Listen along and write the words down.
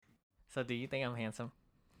So do you think I'm handsome?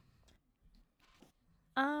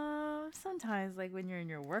 Sometimes like when you're in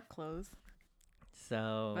your work clothes,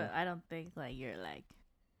 So but I don't think like you're like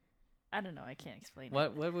I don't know. I can't explain it.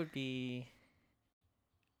 what would be,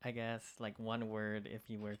 I guess, like one word if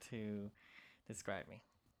you were to describe me?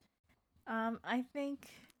 I think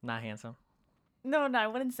Not handsome. no, I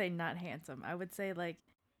wouldn't say not handsome. I would say like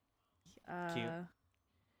Cute. uh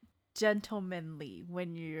gentlemanly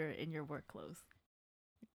when you're in your work clothes.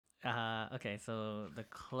 Okay, so the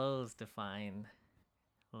clothes define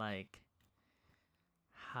like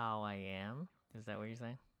how I am. Is that what you're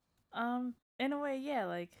saying? In a way, yeah,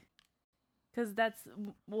 like cuz that's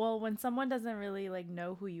well when someone doesn't really like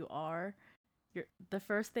know who you are, the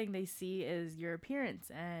first thing they see is your appearance,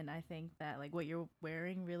 and I think that like what you're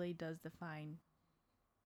wearing really does define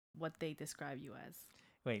what they describe you as.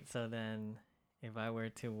 Wait, so then if I were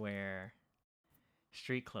to wear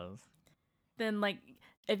street clothes, Then like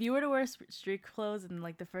if you were to wear street clothes and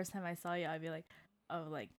like the first time I saw you, I'd be like, oh,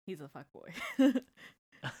 like he's a fuck boy.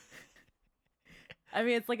 I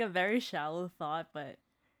mean, it's like a very shallow thought, but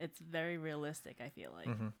it's very realistic. I feel like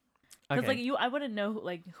mm-hmm. because like Okay, you, I wouldn't know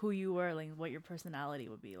like who you were, like what your personality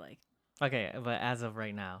would be like. okay, but as of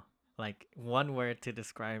right now, like one word to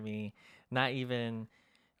describe me, not even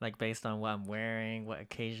like based on what I'm wearing, what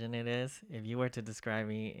occasion it is. If you were to describe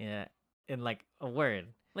me in like a word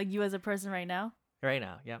Like you as a person right now. right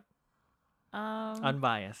now, yep, Um,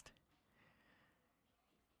 unbiased,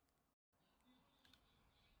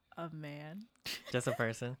 a man. just a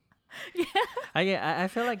person. Yeah. I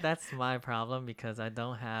feel like that's my problem because I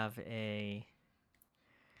don't have a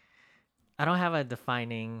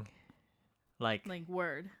defining like Like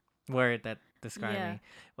word. word that describe Yeah. me.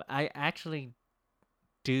 But I actually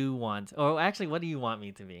do want, or actually, what do you want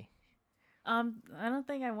me to be? I don't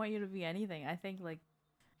think I want you to be anything. I think like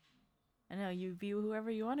I know you be whoever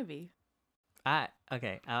you want to be.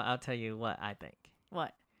 I'll tell you what I think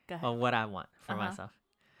What? Go ahead. or what I want for Uh huh. myself.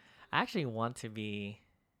 I actually want to be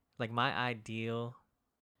like my ideal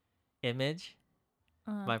image,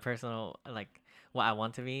 Uh huh. my personal like what I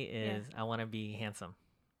want to be Yeah. is I want to be handsome.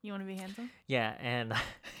 You want to be handsome? Yeah, and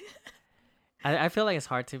I feel like it's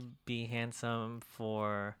hard to be handsome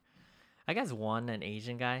for I guess one an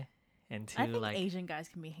Asian guy and I two think like Asian guys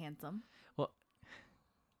can be handsome. well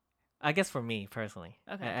I guess for me personally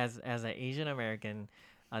Okay. as an Asian American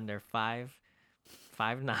under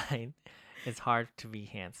 5'9", it's hard to be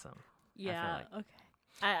handsome. I feel Yeah. like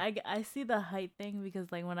Okay. I see the height thing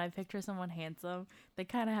because like when I picture someone handsome, they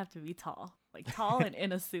kind of have to be tall, like tall and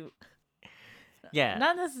in a suit. yeah.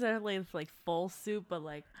 Not necessarily like full suit, but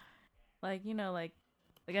like like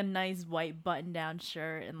a nice white button down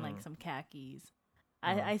shirt and like Mm, some khakis.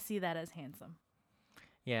 mm. I see that as handsome.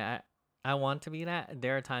 Yeah, I want to be that.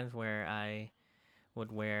 There are times where I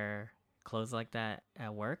would wear clothes like that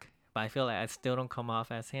at work, but I feel like I still don't come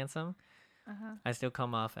off as handsome. Uh huh. I still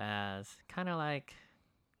come off as kind of like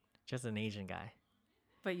just an Asian guy.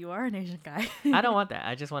 But you are an Asian guy. I don't want that.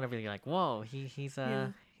 I just want to be like, whoa, he's he's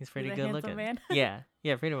he's pretty a good handsome looking. man. Yeah,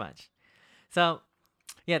 yeah, pretty much. So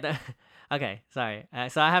yeah, okay, sorry.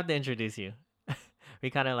 So I have to introduce you. We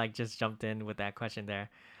kind of like just jumped in with that question there.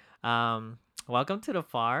 Welcome to the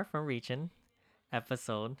Far From Reaching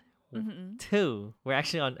episode Mm-hmm. 2. We're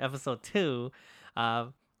actually on episode 2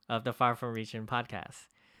 of the Far From Reaching podcast.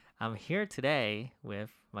 I'm here today with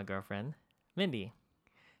my girlfriend, Mindy.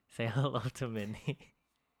 Say hello to Mindy.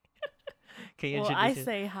 Can you Well, I introduce you?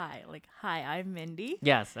 say hi. Like, hi, I'm Mindy.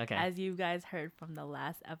 Yes, okay. As you guys heard from the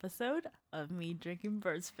last episode of me drinking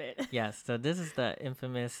bird spit. Yes, so this is the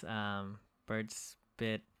infamous bird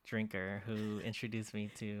spit drinker who introduced me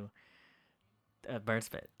to bird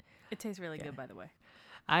spit. It tastes really Yeah. good, by the way.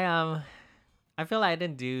 I um I feel like I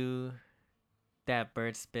didn't do that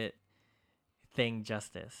bird spit thing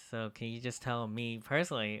justice. So can you just tell me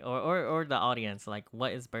personally or the audience like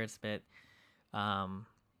what is bird spit? Um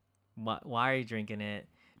why are you drinking it?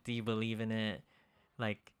 Do you believe in it?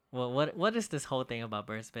 Like what is this whole thing about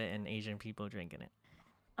bird spit and Asian people drinking it?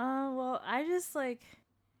 Well, I just like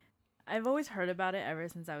I've always heard about it ever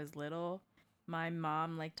since I was little. My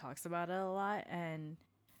mom like talks about it a lot, and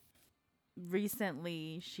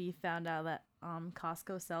recently she found out that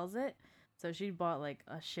Costco sells it. So she bought like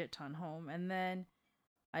a shit ton home, and then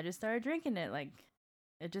I just started drinking it. Like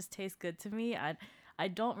it just tastes good to me. I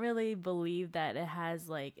don't really believe that it has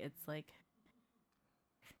like it's like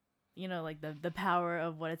like the power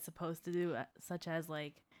of what it's supposed to do, such as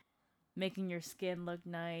like making your skin look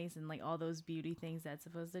nice and like all those beauty things that's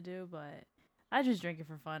supposed to do, but I just drink it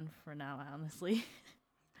for fun for now, honestly.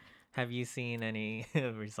 Have you seen any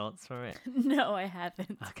results from it? No, I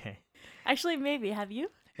haven't. Okay. Actually, maybe. Have you?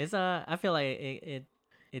 It's I feel like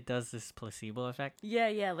it does this placebo effect. Yeah,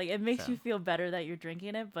 yeah. Like it makes So you feel better that you're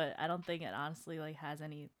drinking it, but I don't think it honestly like has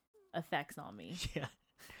any effects on me. yeah,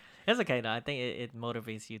 it's okay though. I think it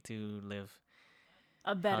motivates you to live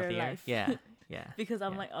A better healthier. life. Yeah, yeah, Because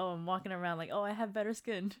I'm yeah, like, oh, I'm walking around like, oh, I have better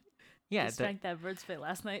skin. yeah. Just drank that bird spit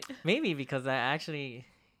last night. Maybe because I actually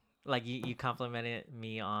like you complimented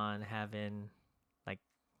me on having like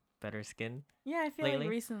better skin Yeah, I feel like lately.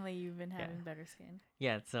 recently you've been Yeah, having better skin.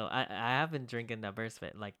 yeah. So I have been drinking that burst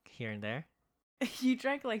fit like here and there. You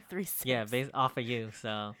drank like 3 Yeah, sips. based off of you. So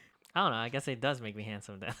I don't know. I guess it does make me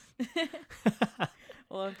handsome then.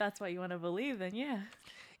 Well, if that's what you want to believe, then yeah.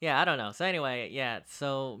 Yeah, I don't know. So anyway, yeah.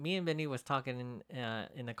 So me and Mindy was talking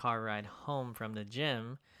in the car ride home from the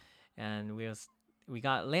gym, and we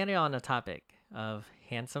got landed on the topic of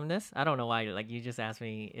handsomeness. I don't know why. Like you just asked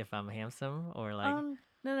me if I'm handsome or like.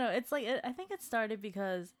 No, no. It's like I think it started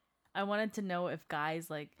because I wanted to know if guys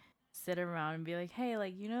like sit around and be like, hey,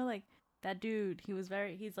 like like that dude, he's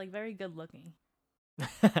like very good looking.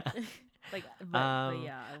 Like, but um,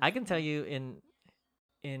 yeah. I can tell you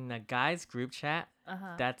in a guy's group chat, Uh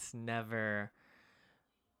huh. that's never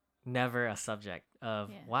a subject of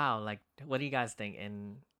Yeah. wow. Like, what do you guys think?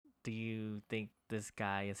 And do you think this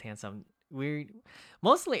guy is handsome? We're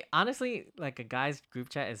mostly honestly like a guy's group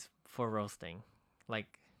chat is for roasting, like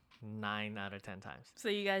 9 out of 10 times. So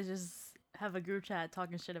you guys just have a group chat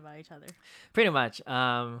talking shit about each other. Pretty much,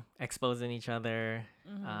 exposing each other,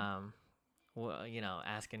 Mhm. well,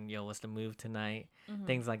 asking yo, what's the move tonight, Mhm.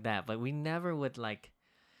 things like that. But we never would like.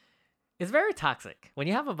 It's very toxic when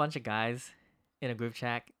you have a bunch of guys in a group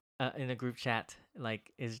chat. In a group chat,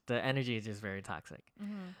 like is the energy is just very toxic.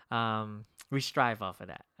 Mhm. We strive off of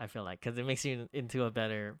that. I feel like because it makes you into a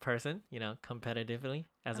better person, competitively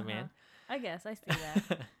as a Uh huh. man. I guess I see that.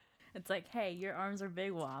 It's like, hey, your arms are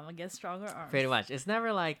big. Well, I'm gonna get stronger arms. Pretty much, it's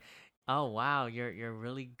never like, oh wow, you're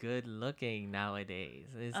really good looking nowadays.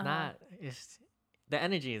 It's Uh huh. not. It's the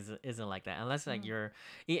energy isn't like that unless like Mhm. you're.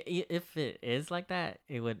 If it is like that,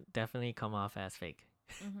 it would definitely come off as fake.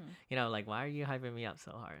 Mhm. Like why are you hyping me up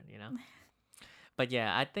so hard? But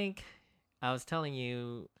yeah, I think I was telling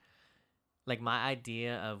you like my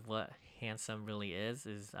idea of what handsome really is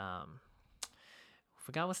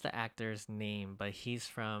forgot what's the actor's name, but he's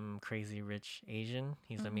from Crazy Rich Asian.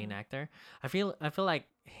 He's the main Mhm. actor. I feel like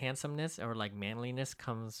handsomeness or like manliness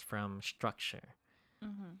comes from structure.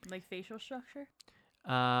 Mhm. Like facial structure.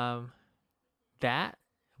 Um that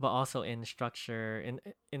but also in structure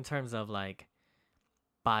in terms of like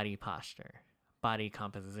body posture, body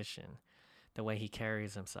composition, the way he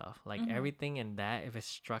carries himself. Like Mhm. everything in that if it's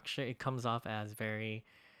structure, it comes off as very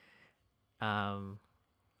um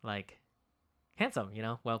like handsome,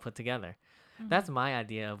 well put together. That's Mhm. my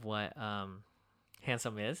idea of what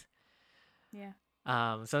handsome is. Yeah.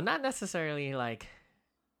 So not necessarily like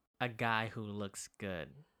a guy who looks good.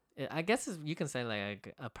 I guess you can say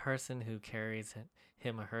like a person who carries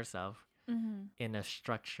him or herself Mhm. in a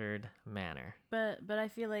structured manner. But I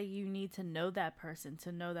feel like you need to know that person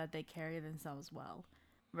to know that they carry themselves well,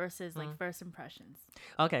 versus like Mm. first impressions.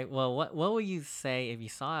 Okay, well, what would you say if you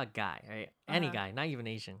saw a guy, right? Uh Any huh. guy, not even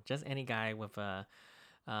Asian, just any guy with a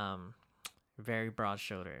um very broad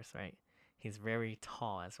shoulders, right? He's very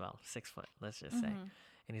tall as well, 6 foot, let's just say, Mhm.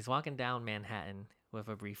 and he's walking down Manhattan with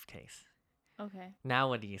a briefcase. Okay. Now,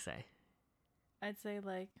 what do you say? I'd say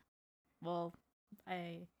like, well,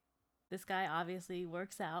 I this guy obviously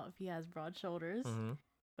works out if he has broad shoulders, Mm-hmm.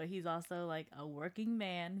 but he's also like a working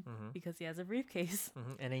man Mm-hmm. because he has a briefcase.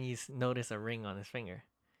 Mm-hmm. And then you notice a ring on his finger.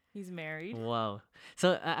 He's married. Whoa.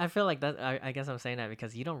 So I feel like that. I guess I'm saying that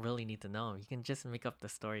because you don't really need to know him. You can just make up the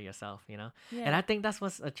story yourself. And Yeah. I think that's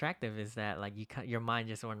what's attractive is that like your mind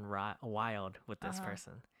just went wild with Uh this huh.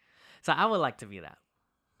 person. So I would like to be that.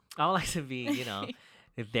 I would like to be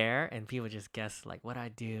there and people just guess like what I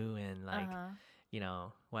do and Uh like huh.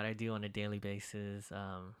 what I do on a daily basis.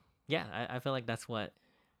 Yeah, I feel like that's what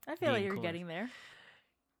I feel like being you're cool is. getting there.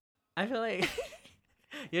 I feel like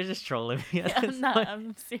you're just trolling me at Yeah, this I'm not. point.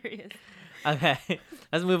 I'm serious. Okay,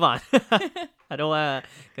 let's move on. I don't want to,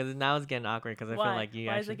 because now it's getting awkward. Because I feel Why? like you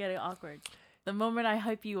Why is it actually, getting awkward? The moment I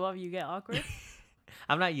hype you up, you get awkward.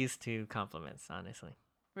 I'm not used to compliments, honestly.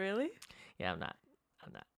 Really? Yeah, I'm not.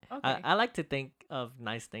 I'm not. Okay. I like to think of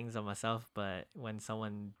nice things of myself, but when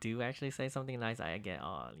someone do actually say something nice, I get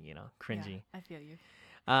all Yeah, cringy. I feel you.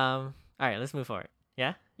 All right, let's move forward.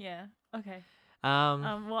 Yeah. Yeah. Okay.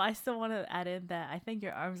 Um. Well, I still want to add in that I think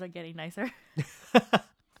your arms are getting nicer.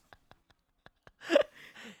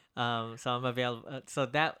 So I'm available. So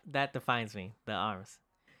that defines me. The arms.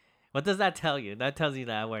 What does that tell you? That tells you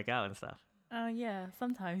that I work out and stuff. Yeah.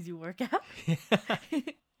 Sometimes you work out.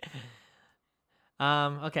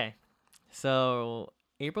 Okay. So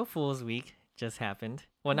April Fool's week just happened.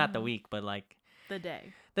 Well, not the Mm-hmm. week, but like The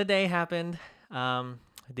day. the day happened. Um,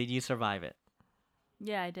 did you survive it?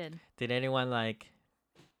 Yeah, I did. Did anyone like,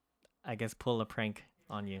 I guess, pull a prank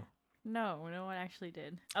on you? No, no one actually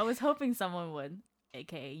did. I was hoping someone would,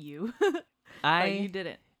 aka you, but you I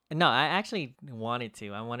didn't. no, I actually wanted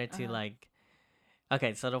to. I wanted Uh to huh. like.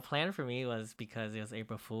 Okay, so the plan for me was because it was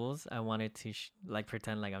April Fools. I wanted to like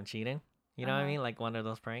pretend like I'm cheating. You Uh know what I huh. mean? Like one of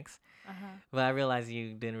those pranks. Uh huh. But I realized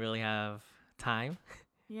you didn't really have time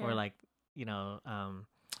or Yeah. like you know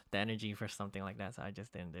the energy for something like that, so I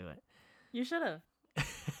just didn't do You should have. it.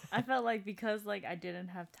 I felt like because like I didn't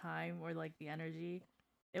have time or like the energy,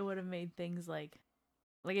 it would have made things like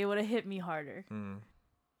it would have hit me harder. mm.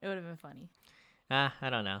 It would have been funny. I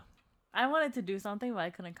don't know. I wanted to do something, but I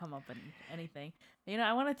couldn't come up with anything. You know,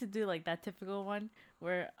 I wanted to do like that typical one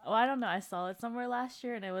where, oh, I don't know, I saw it somewhere last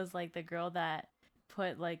year, and it was like the girl that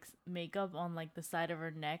put like makeup on like the side of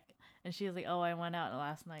her neck, and she was like, "Oh, I went out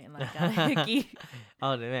last night and like got a hickey."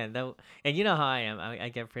 Oh man, and you know how I am. I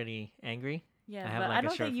get pretty angry. Yeah, I have but I like a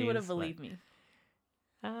don't short think you would have fuse, but believed me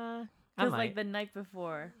I because like might. the night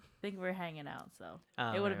before, I think we were hanging out, so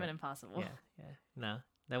Oh it would right, have been right. impossible. Yeah, yeah. No,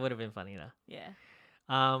 that would have been funny though. Yeah.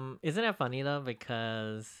 Isn't it funny though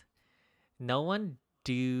because no one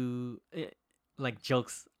do like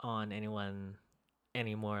jokes on anyone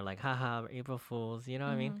anymore. Like, haha, April Fools. You know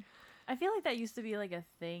what I mean? hmm I feel like that used to be like a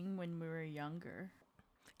thing when we were younger,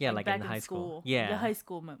 Yeah, like like in back the in high school. school. Yeah, Yeah, high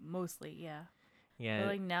school mostly. Yeah. But yeah.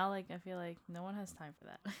 like now, like I feel like no one has time for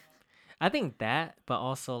that. I think that, but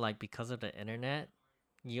also like because of the internet,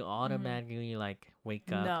 you hmm automatically like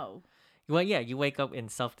wake up. No. Well, yeah, you wake up in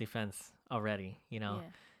self defense already. You know. Yeah.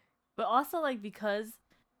 But also like because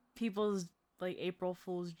people's like April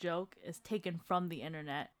Fool's joke is taken from the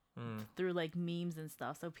internet Mm. through like memes and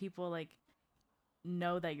stuff. So people like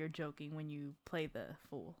know that you're joking when you play the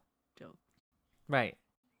fool joke. Right.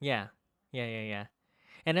 Yeah. Yeah. Yeah. Yeah.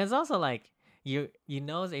 And there's also like you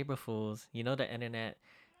know it's April Fools. You know the internet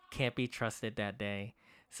can't be trusted that day.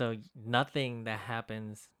 So nothing that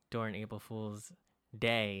happens during April Fool's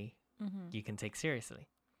day Mhm. you can take seriously.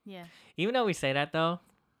 Yeah. Even though we say that though,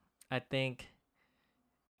 I think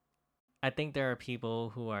there are people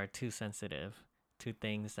who are too sensitive to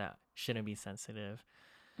things that shouldn't be sensitive.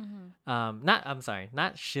 Mhm. Not I'm sorry,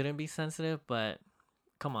 not shouldn't be sensitive, but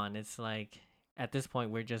come on, it's like at this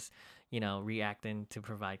point we're just, reacting to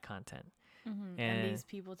provide content. Mhm. And And these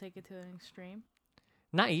people take it to an extreme.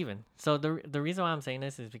 not even. So the reason why I'm saying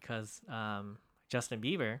this is because Justin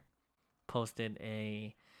Bieber posted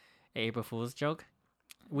a April Fool's joke.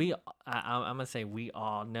 We Mhm. I'm gonna say we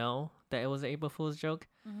all know that it was an April Fool's joke.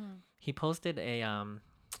 Mhm. He posted a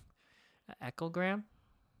echogram,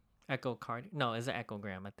 echo card. No, it's an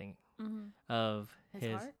echogram I think Mhm. of His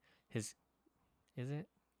his heart. his. Is it?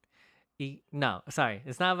 No, sorry,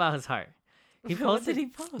 it's not about his heart. He What did posted, he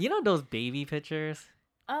post? you know, those baby pictures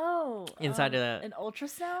Oh, inside the an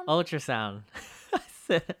ultrasound. ultrasound. I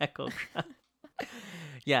said echogram.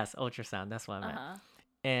 Yes, ultrasound. That's what I Uh meant. huh.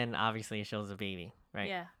 And obviously, it shows a baby, right?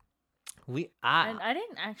 Yeah. We I And I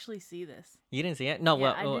didn't actually see this. You didn't see it? No. Yeah,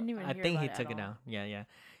 Well, I well didn't even I hear think about he it at took it all. down. Yeah, yeah,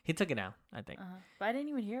 he took it down. I think. But I didn't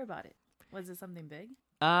even hear about it. Was it something big?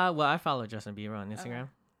 Well, I follow Justin Bieber on Okay. Instagram.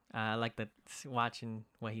 I like watching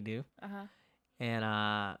what he do, Uh huh.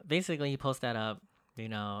 and basically he posts that up,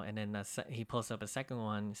 and then he posts up a second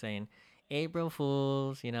one saying, "April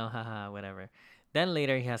Fools," haha, whatever. Then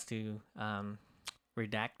later he has to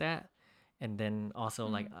redact that, and then also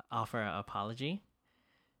like Mhm. offer an apology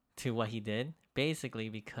to what he did, basically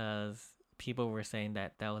because people were saying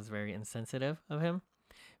that that was very insensitive of him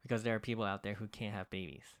because there are people out there who can't have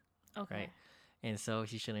babies, right? Okay. And so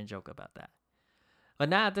he shouldn't joke about that. But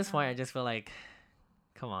now at this point, I just feel like,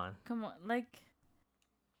 come on. Come on, like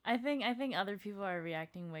I think other people are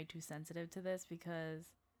reacting way too sensitive to this because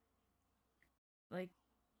like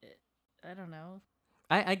it, I don't know.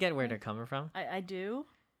 I get where Like they're coming from. I do,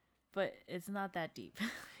 but it's not that deep.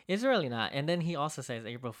 It's really not. And then he also says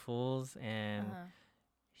April Fools, and uh-huh.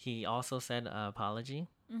 he also said apology.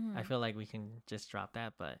 I Mhm. feel like we can just drop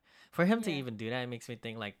that. But for him to Yeah. even do that, it makes me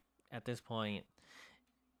think like at this point,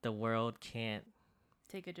 the world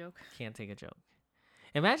Take a joke. can't take a joke.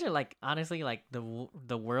 Imagine like honestly, like the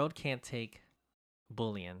world can't take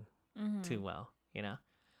bullying too Mhm. well.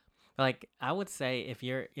 Like I would say if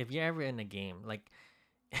you're ever in a game, like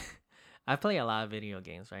I play a lot of video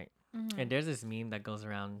games, right? And Mhm. there's this meme that goes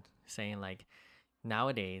around saying like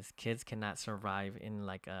nowadays kids cannot survive in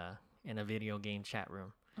like a video game chat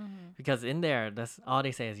room Mhm. because in there that's all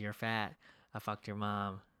they say is you're fat, I fucked your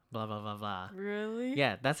mom, blah blah blah blah. Really?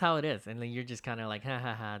 Yeah, that's how it is, and then you're just kind of like, ha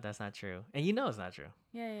ha ha, that's not true, and you know it's not true.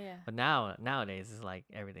 Yeah, yeah, yeah. But nowadays, it's like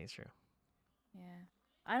everything's true. Yeah.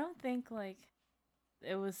 I don't think like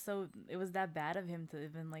it was that bad of him to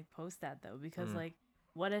even like post that though, because Mm. like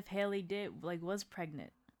what if Haley did like was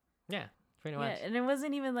pregnant? Yeah, pretty Yeah, much. and it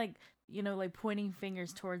wasn't even like, like pointing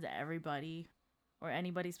fingers towards everybody or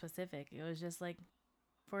anybody specific. It was just like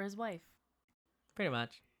for his wife. Pretty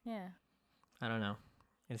much. Yeah. I don't know.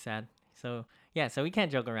 It's sad. So yeah, so we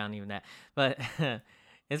can't joke around even that. But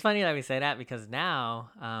it's funny that we say that because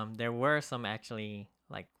now there were some actually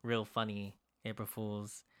like real funny April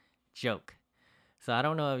Fool's joke. So I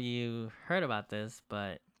don't know if you heard about this,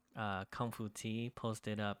 but Kung Fu Tea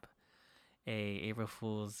posted up a April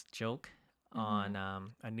Fool's joke on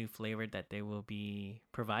Mhm. a new flavor that they will be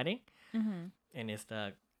providing, Mhm. and it's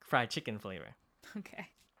the fried chicken flavor. Okay.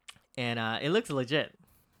 And it looks legit,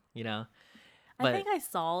 you know. I But think I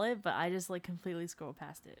saw it, but I just like completely scrolled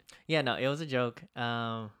past it. yeah, no, it was a joke.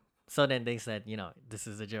 So then they said, this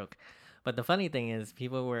is a joke. But the funny thing is,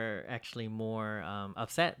 people were actually more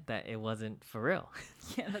upset that it wasn't for real.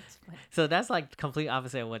 Yeah, that's funny. So that's like complete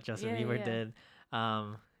opposite of what Justin Yeah, Bieber yeah. did.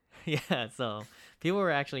 Um, yeah, so people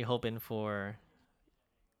were actually hoping for,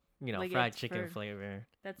 Like fried it's chicken for flavor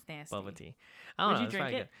that's bubble nasty. tea. I don't Would know, you it's drink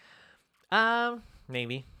probably it? good.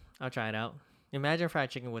 Maybe I'll try it out. Imagine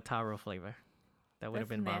fried chicken with taro flavor. That would have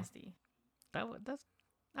That's been bomb. nasty. That's.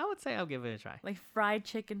 I would say I'll give it a try. Like fried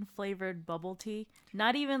chicken flavored bubble tea.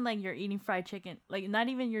 Not even like you're eating fried chicken. Like not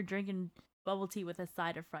even you're drinking bubble tea with a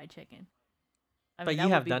side of fried chicken. I mean But you that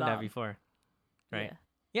would have be done that bomb. before, right? Yeah.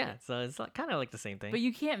 Yeah, so it's like, kind of like the same But thing.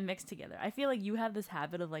 you can't mix together. I feel like you have this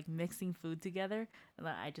habit of like mixing food together, and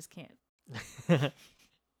I just can't.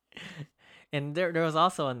 And there was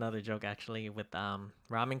also another joke actually with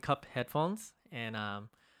ramen cup headphones, and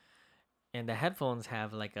the headphones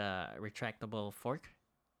have like a retractable fork,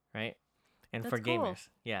 right? And That's for cool. gamers,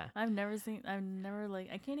 yeah, I've never like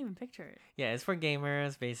I can't even picture it. yeah, it's for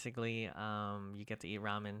gamers. Basically, you get to eat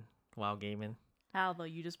ramen while gaming. How though?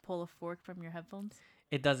 You just pull a fork from your headphones?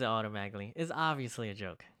 It does it automatically. It's obviously a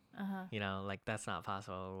joke, Uh-huh. like that's not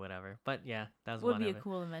possible or whatever. But yeah, that was Would one be a of it.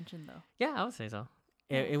 cool invention though. Yeah, I would say so.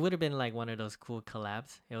 Yeah. It would have been like one of those cool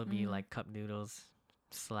collabs. It would be Mhm. like cup noodles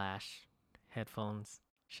slash headphones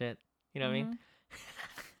shit. You know what I mean? Mhm.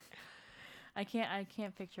 I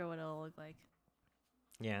can't picture what it'll look like.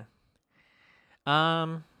 Yeah.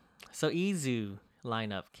 Um. So Izu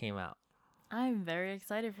lineup came out. I'm very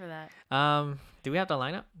excited for that. Do we have the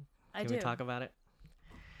lineup? I Can do. we talk about it?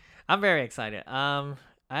 I'm very excited. I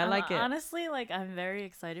like it. Honestly, like I'm very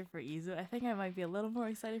excited for Izu. I think I might be a little more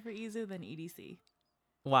excited for Izu than EDC.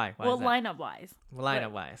 Why? Why Well, is that? lineup wise.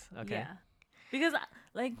 Lineup wise. Okay. Yeah. Because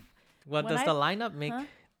like Well, when does I the lineup make? huh?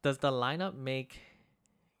 Does the lineup make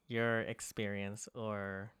your experience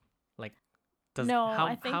or like does No, I how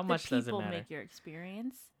think the much does it people matter? make your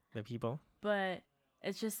experience, The people. but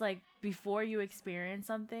it's just like before you experience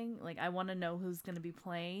something, like I want to know who's going to be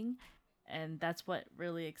playing, and that's what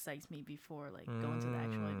really excites me before like going to the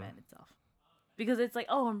actual Mm. event itself. Because it's like,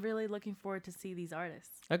 oh, I'm really looking forward to see these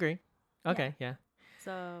artists. Agree. Okay. Yeah.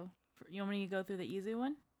 So, you want me to go through the easy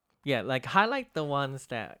one? Yeah. Like highlight the ones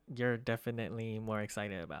that you're definitely more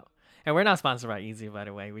excited about. And we're not sponsored by Easy, by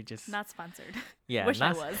the way. We just Not sponsored. yeah, Wish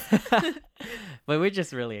I not was. but we're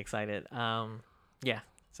just really excited. Yeah.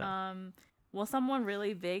 So Well, someone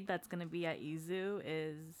really big that's gonna be at Izu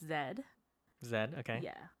is Zed. Zed. Okay.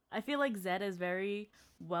 Yeah, I feel like Zed is very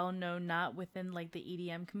well known, not within like the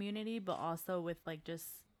EDM community, but also with like just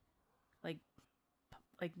like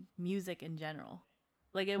like music in general.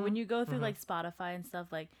 Like when you go through Mm-hmm. like Spotify and stuff,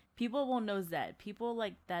 like people will know Zed. People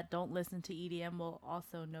like that don't listen to EDM will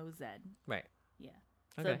also know Zed. Right. Yeah.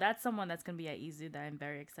 Okay. So that's someone that's gonna be at Izu that I'm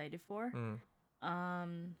very excited for.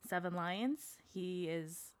 Seven Lions. He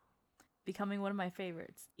is becoming one of my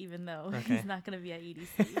favorites, even though Okay. he's not gonna be at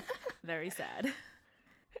EDC. Very sad.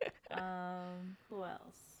 Who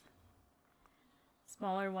else?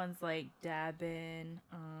 Smaller ones like Dabin.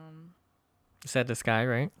 Said the sky,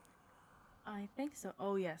 right? I think so.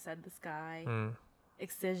 Oh yeah, Said the Sky. Mm.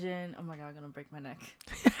 Excision. Oh my god, I'm gonna break my neck.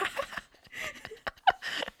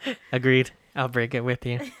 Agreed. I'll break it with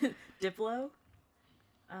you. Diplo.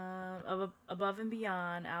 Above and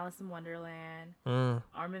Beyond, Alice in Wonderland, Mm.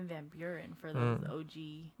 Armin van Buren for those Mm.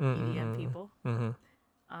 OG Mm-mm. EDM people. Mm-hmm.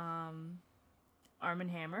 Arm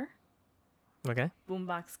and Hammer, Okay.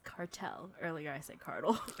 Boombox Cartel. Earlier I said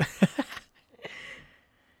Cardle.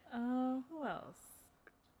 Who else?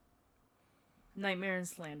 Nightmare and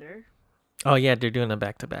Slander. Oh yeah, they're doing a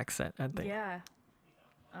back-to-back set, I think. Yeah.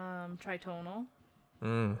 Tritonal.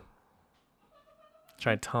 Mm.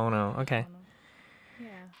 Tritonal. Okay. Tritonal. Yeah,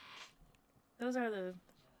 those are the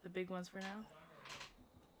big ones for now.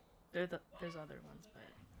 There's other ones,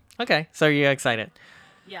 but Okay. So you're excited.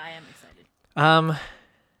 yeah, I am excited. Um.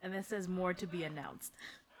 And this says more to be announced.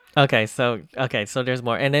 Okay. So there's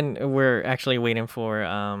more, and then we're actually waiting for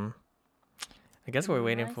I guess The we're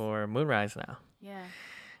waiting moonrise. for Moonrise now. Yeah.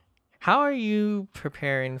 How are you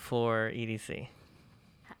preparing for EDC?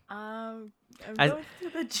 I'm I going to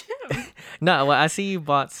the gym. no. Well, I see you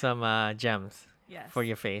bought some gems Yes. for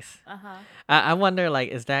your face. Uh-huh. I wonder, like,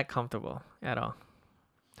 is that comfortable at all?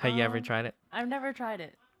 Have you ever Um, tried it? I've never tried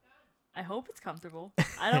it. I hope it's comfortable.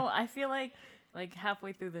 I feel like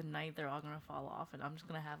halfway through the night they're all gonna fall off and I'm just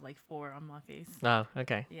gonna have like 4 on my face. Oh,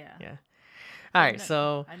 okay. Yeah. Yeah. All right.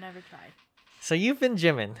 No, I never tried. So you've been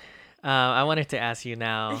gymming. I wanted to ask you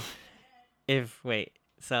now if wait.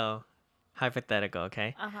 So hypothetical,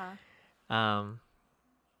 okay? Uh-huh. Um,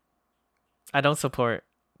 I don't support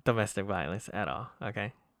domestic violence at all,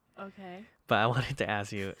 okay? Okay. But I wanted to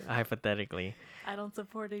ask you hypothetically. I don't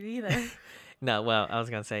support it either. No, well, I was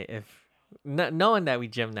gonna say if knowing that we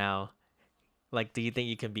gym now, like, do you think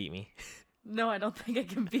you can beat me? No, I don't think I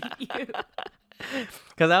can beat you.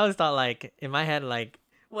 Because I always thought, like, in my head, like,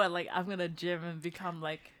 What, like I'm gonna gym and become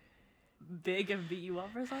like big and beat you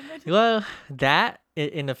up or something? well, that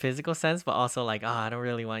in the physical sense, but also like, oh, I don't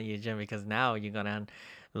really want you to gym because now you're gonna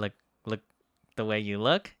look the way you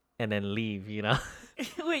look and then leave, you know?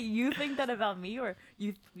 Wait, you think that about me, or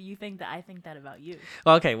you think that I think that about you?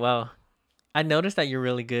 Okay, well, I noticed that you're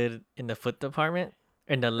really good in the foot department,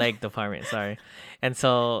 in the leg department, sorry. And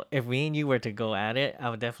so if me and you were to go at it, I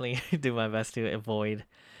would definitely do my best to avoid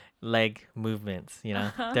leg movements, you know.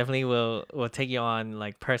 Uh-huh. Definitely will take you on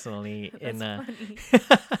like personally in That's funny.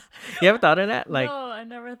 You ever thought of that? Like, No, I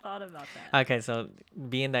never thought about that. okay, so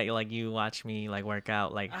being that like you watch me like work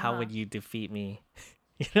out, like how Uh-huh. would you defeat me?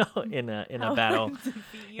 You know, in a How would I battle, defeat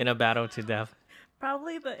you? in a battle to death.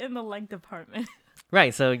 Probably in the leg department.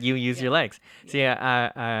 Right, so you use Yeah. your legs. So Yeah.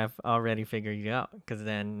 yeah, I've already figured you out because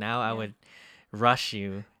then now I Yeah. would rush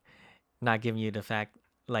you, not giving you the fact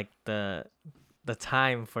like the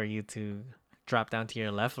time for you to drop down to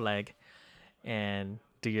your left leg and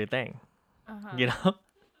do your thing. Uh-huh. You know?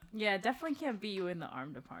 Yeah, definitely can't beat you in the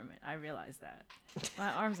arm department. I realize that.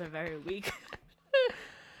 My arms are very weak.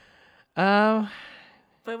 Um,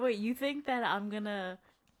 But wait, you think that I'm gonna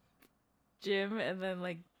gym and then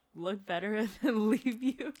like look better and then leave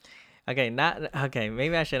you? okay, not okay.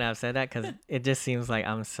 Maybe I shouldn't have said that because it just seems like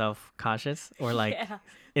I'm self cautious or like Yeah.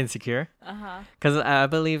 insecure. Uh-huh. Because I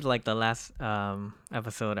believe like the last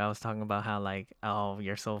episode I was talking about how like, oh,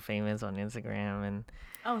 you're so famous on Instagram, and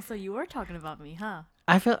Oh, so you were talking about me, huh?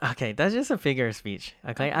 I feel okay. That's just a figure of speech.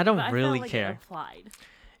 Okay, I Okay, don't but I really felt like care. it applied.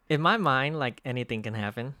 In my mind, like anything can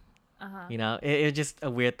happen. Uh-huh. You know, it's just a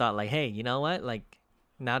weird thought. Like, hey, you know what? Like,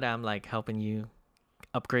 now that I'm like helping you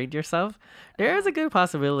upgrade yourself, there is a good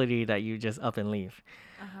possibility that you just up and leave.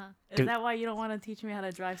 Uh-huh. Is Dude. that why you don't want to teach me how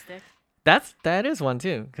to drive stick? That is one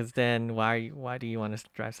too. Because then why do you want to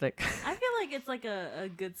drive stick? I feel like it's like a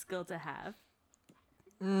good skill to have.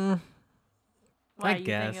 mm, Why I you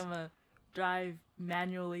guess. think I'm gonna drive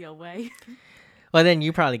manually away? Well, then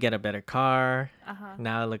you probably get a better car. Uh-huh.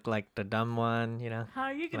 Now I look like the dumb one, you know? How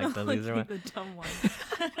are you gonna Like the look loser like one. the dumb one?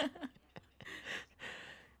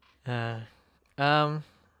 What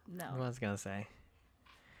No. was I gonna say?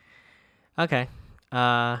 Okay.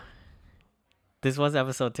 Uh, this was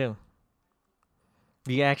episode 2.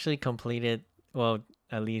 You actually completed, well,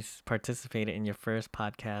 at least participated in your first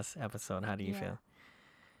podcast episode. How do you feel?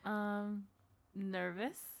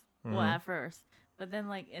 Nervous. Mhm. Well, at first, but then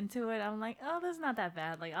like into it, I'm like, oh, that's not that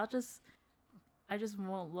bad. Like I just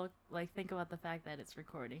won't think about the fact that it's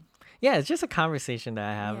recording. Yeah, it's just a conversation that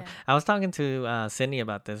I have. Yeah. I was talking to Sydney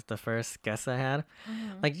about this, the first guest I had.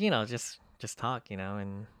 Mhm. Like, you know, just talk, you know,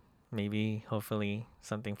 and maybe hopefully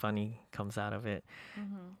something funny comes out of it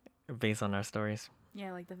Mhm. based on our stories.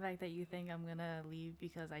 Yeah, like the fact that you think I'm gonna leave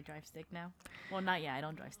because I drive stick now. Well, not yet. I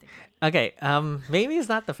don't drive stick yet. Okay, maybe it's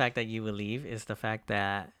not the fact that you will leave, it's the fact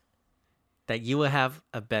that you will have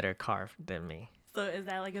a better car than me. So is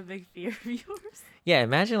that like a big fear of yours? Yeah,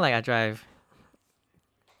 imagine like I drive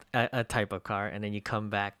a type of car and then you come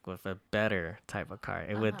back with a better type of car.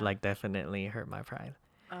 It would Uh-huh. like definitely hurt my pride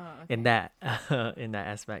Oh, okay. in that in that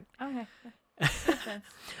aspect. Okay. Makes sense.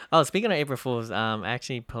 Oh, speaking of April Fools, I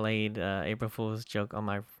actually played April Fools joke on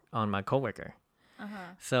my coworker. Uh-huh.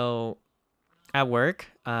 So at work,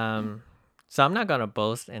 so I'm not gonna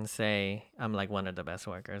boast and say I'm like one of the best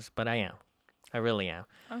workers, but I am. I really am.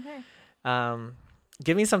 Okay.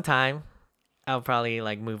 Give me some time. I'll probably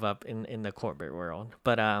like move up in the corporate world,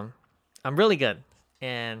 but I'm really good.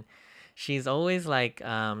 and she's always like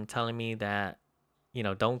telling me that,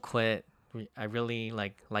 don't quit. I really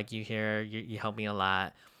like you here. You help me a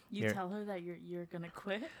lot. You You're tell her that you're gonna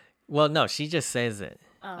quit? Well, no, she just says it.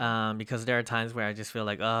 Oh. Because there are times where I just feel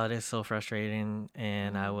like, oh, this is so frustrating,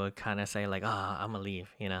 and I Mhm. would kind of say like, oh, I'm gonna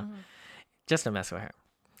leave, Mhm. just to mess with her.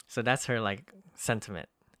 So that's her like sentiment.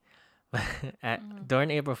 Mhm.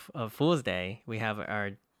 During April Fool's Day, we have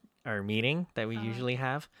our meeting that we Uh-huh. usually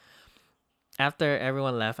have. After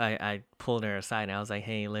everyone left, I pulled her aside and I was like,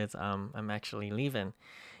 "Hey, Liz, I'm actually leaving."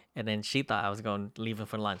 And then she thought I was going leaving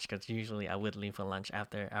for lunch because usually I would leave for lunch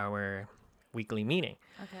after our weekly meeting.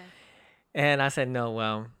 Okay. And I said, "No,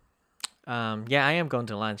 well, yeah, I am going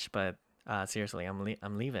to lunch, but seriously,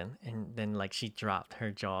 I'm leaving." And then like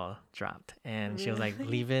her jaw dropped, and she was like,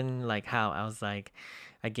 Really? "Leaving? Like how?" I was like,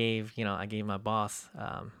 I gave my boss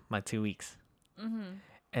my 2 weeks." Mhm.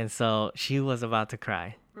 And so she was about to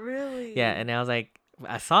cry. Yeah, Really? and I was like,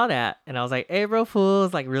 I saw that, and I was like, April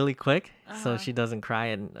Fools, like really quick, so Uh-huh. she doesn't cry,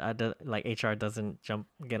 and like HR doesn't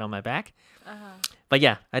get on my back. Uh-huh. But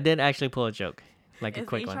yeah, I did actually pull a joke, like a Is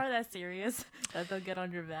quick one. HR that serious that they'll get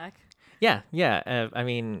on your back? Yeah, yeah. I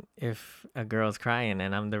mean, if a girl's crying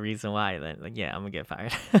and I'm the reason why, then like, yeah, I'm gonna get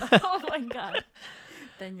fired. Oh my god.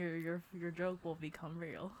 Then your joke will become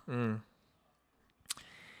real. Mm.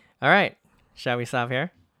 All right, shall we stop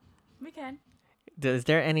here? We can. Is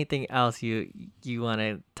there anything else you want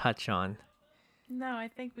to touch on? No, I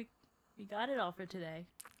think we got it all for today.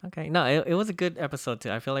 Okay, no, it was a good episode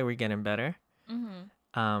too. I feel like we're getting better. Mhm.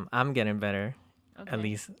 I'm getting better, at Okay.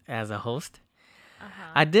 least as a host.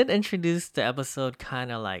 Uh-huh. I did introduce the episode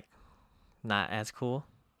kind of like not as cool,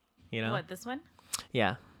 you know? What, this one?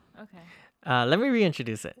 Yeah. Okay. Let me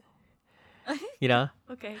reintroduce it, you know?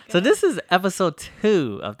 Okay, go So ahead. this is episode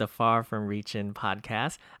 2 of the Far From Reaching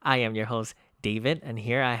podcast. I am your host, David, and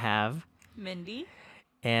here I have, Mindy.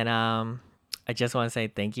 and I just want to say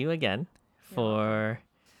thank you again You're welcome.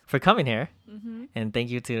 for coming here, Mhm. and thank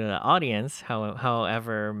you to the audience,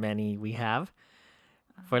 however many we have,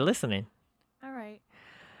 for Uh-huh. listening. All right.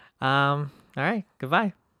 All right,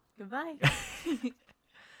 goodbye. Goodbye.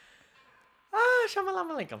 Shalom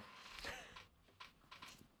alaikum.